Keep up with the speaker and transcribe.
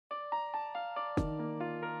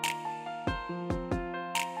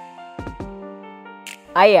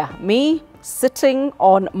Me sitting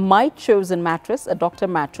on my chosen mattress, a Dr.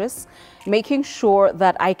 Mattress, making sure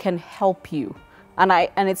that I can help you.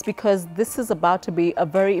 And it's because this is about to be a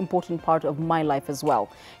very important part of my life as well.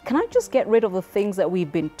 Can I just get rid of the things that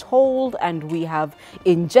we've been told and we have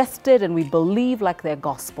ingested and we believe like they're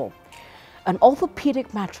gospel? An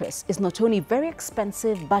orthopedic mattress is not only very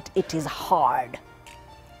expensive, but it is hard.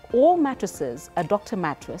 All mattresses at Dr.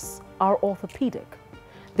 Mattress are orthopedic.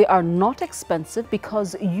 They are not expensive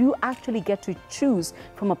because you actually get to choose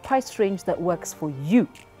from a price range that works for you.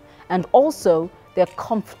 And also, they're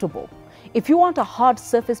comfortable. If you want a hard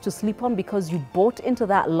surface to sleep on because you bought into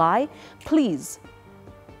that lie, please,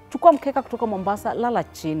 chukua mkeka kutoka Mombasa, lala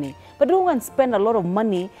chini. But don't go and spend a lot of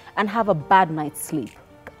money and have a bad night's sleep.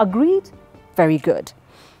 Agreed? Very good.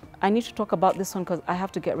 I need to talk about this one because I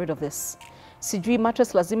have to get rid of this. Sijui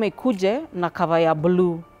mattress lazima ikuje na cover ya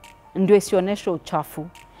blue. Ndio isioneshe uchafu.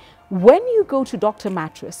 When you go to Dr.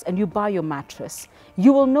 Mattress and you buy your mattress,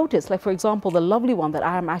 you will notice, like for example, the lovely one that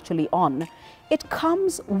I am actually on, it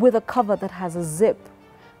comes with a cover that has a zip.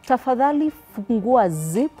 Tafadhali fungua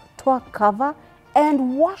zip, toa cover,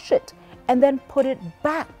 and wash it, and then put it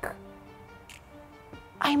back.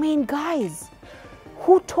 I mean, guys,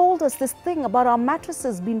 who told us this thing about our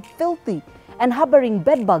mattresses being filthy and harboring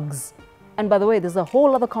bed bugs? And by the way, there's a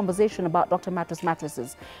whole other conversation about Dr. Mattress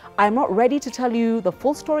mattresses. I'm not ready to tell you the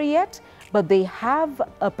full story yet, but they have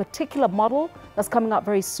a particular model that's coming out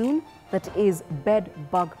very soon that is bed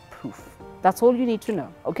bug proof. That's all you need to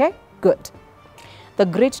know, okay? Good. The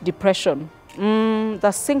Great Depression,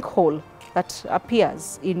 the sinkhole that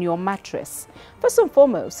appears in your mattress. First and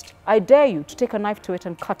foremost, I dare you to take a knife to it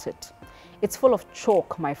and cut it. It's full of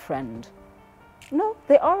chalk, my friend. No,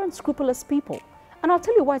 they are unscrupulous people. And I'll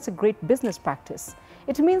tell you why it's a great business practice.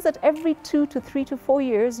 It means that every 2 to 3 to 4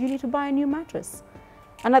 years, you need to buy a new mattress.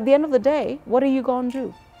 And at the end of the day, what are you going to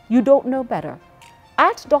do? You don't know better.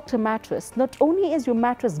 At Dr. Mattress, not only is your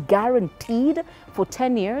mattress guaranteed for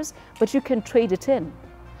 10 years, but you can trade it in.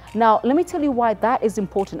 Now, let me tell you why that is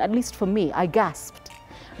important, at least for me. I gasped.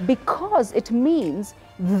 Because it means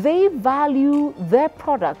they value their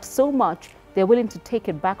product so much, they're willing to take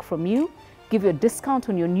it back from you, give you a discount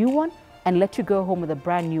on your new one, and let you go home with a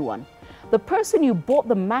brand new one. The person you bought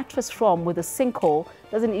the mattress from with a sinkhole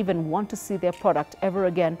doesn't even want to see their product ever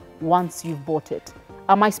again once you've bought it.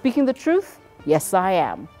 Am I speaking the truth? Yes, I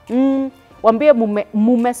am. Wambia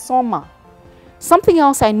mumesoma. Something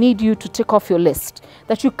else I need you to tick off your list,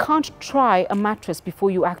 that you can't try a mattress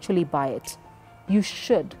before you actually buy it. You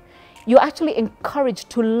should. You're actually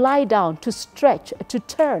encouraged to lie down, to stretch, to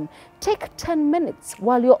turn. Take 10 minutes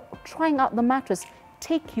while you're trying out the mattress.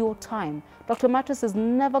 Take your time. Dr. Mattress is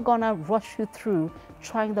never gonna rush you through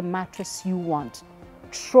trying the mattress you want.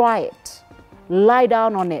 Try it. Lie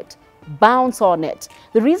down on it. Bounce on it.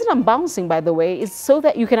 The reason I'm bouncing, by the way, is so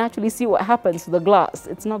that you can actually see what happens to the glass.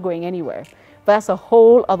 It's not going anywhere. But that's a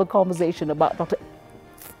whole other conversation about Dr.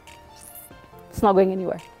 It's not going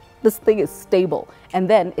anywhere. This thing is stable. And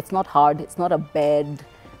then it's not hard. It's not a bed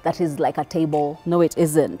that is like a table. No, it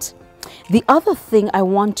isn't. The other thing I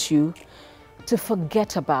want you to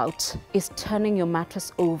forget about is turning your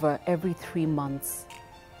mattress over every 3 months.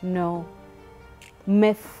 No.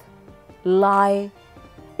 Myth. Lie.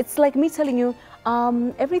 It's like me telling you,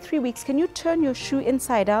 every 3 weeks, can you turn your shoe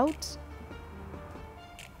inside out?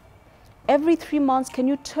 Every 3 months, can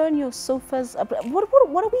you turn your sofas up?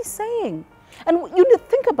 What are we saying? And you need to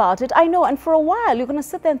think about it, I know, and for a while you're going to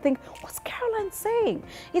sit there and think, what's Caroline saying?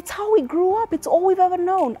 It's how we grew up, it's all we've ever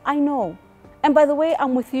known. I know. And by the way,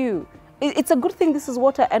 I'm with you. It's a good thing this is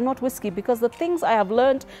water and not whiskey, because the things I have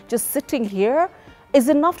learned just sitting here is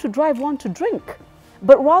enough to drive one to drink.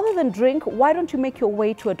 But rather than drink, why don't you make your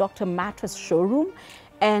way to a Dr. Mattress showroom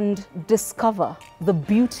and discover the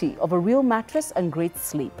beauty of a real mattress and great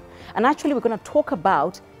sleep. And actually, we're going to talk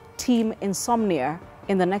about Team Insomnia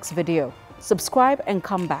in the next video. Subscribe and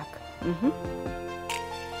come back.